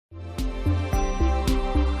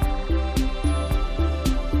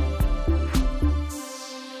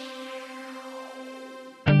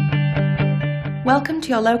Welcome to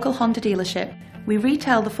your local Honda dealership. We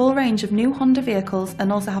retail the full range of new Honda vehicles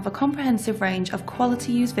and also have a comprehensive range of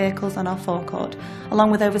quality used vehicles on our forecourt,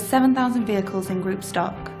 along with over 7,000 vehicles in group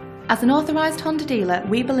stock. As an authorised Honda dealer,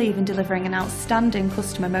 we believe in delivering an outstanding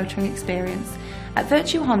customer motoring experience. At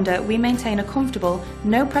Vertu Honda, we maintain a comfortable,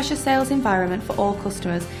 no-pressure sales environment for all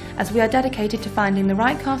customers, as we are dedicated to finding the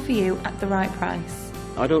right car for you at the right price.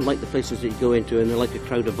 I don't like the places that you go into and they're like a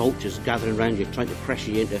crowd of vultures gathering around you, trying to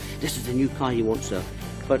pressure you into, this is the new car you want, sir.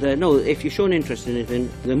 But no, if you're showing interest in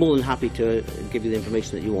anything, they're more than happy to give you the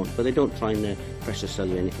information that you want, but they don't try and pressure sell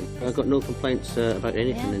you anything. I've got no complaints about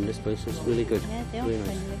anything in this place. It's really good, really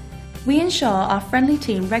nice. We ensure our friendly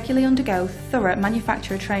team regularly undergo thorough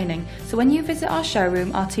manufacturer training, so when you visit our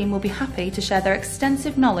showroom, our team will be happy to share their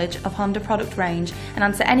extensive knowledge of Honda product range and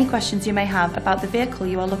answer any questions you may have about the vehicle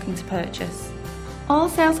you are looking to purchase. All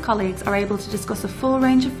sales colleagues are able to discuss a full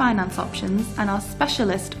range of finance options and are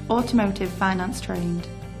specialist automotive finance trained.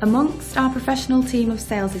 Amongst our professional team of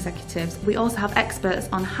sales executives, we also have experts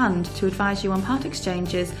on hand to advise you on part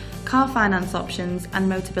exchanges, car finance options and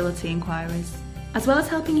Motability inquiries. As well as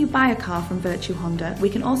helping you buy a car from Vertu Honda, we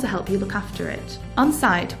can also help you look after it. On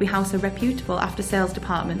site, we house a reputable after-sales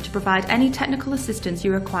department to provide any technical assistance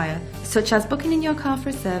you require, such as booking in your car for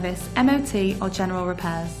a service, MOT or general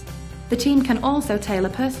repairs. The team can also tailor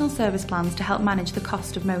personal service plans to help manage the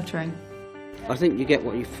cost of motoring. I think you get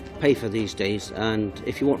what you pay for these days, and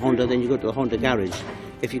if you want Honda, then you go to a Honda garage.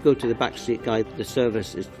 If you go to the backstreet guy, the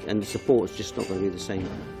service and the support is just not going to be the same.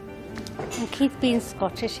 And Keith being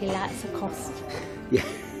Scottish, he likes the cost. Yeah.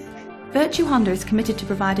 Vertu Honda is committed to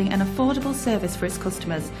providing an affordable service for its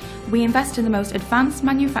customers. We invest in the most advanced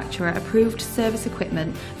manufacturer-approved service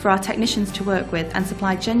equipment for our technicians to work with and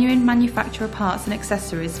supply genuine manufacturer parts and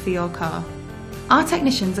accessories for your car. Our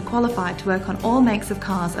technicians are qualified to work on all makes of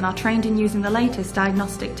cars and are trained in using the latest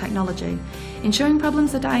diagnostic technology, ensuring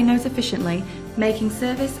problems are diagnosed efficiently, making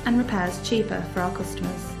service and repairs cheaper for our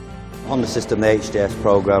customers. On the system, the HDS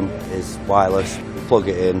program is wireless. You plug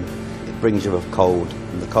it in, it brings you a code,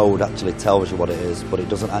 and the code actually tells you what it is, but it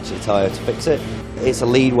doesn't actually tell you how to fix it. It's a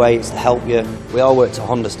leadway, it's to help you. We all work to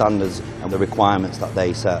Honda standards and the requirements that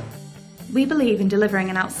they set. We believe in delivering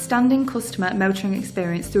an outstanding customer motoring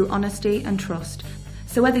experience through honesty and trust.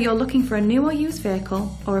 So whether you're looking for a new or used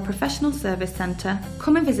vehicle or a professional service centre,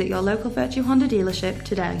 come and visit your local Vertu Honda dealership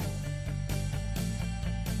today.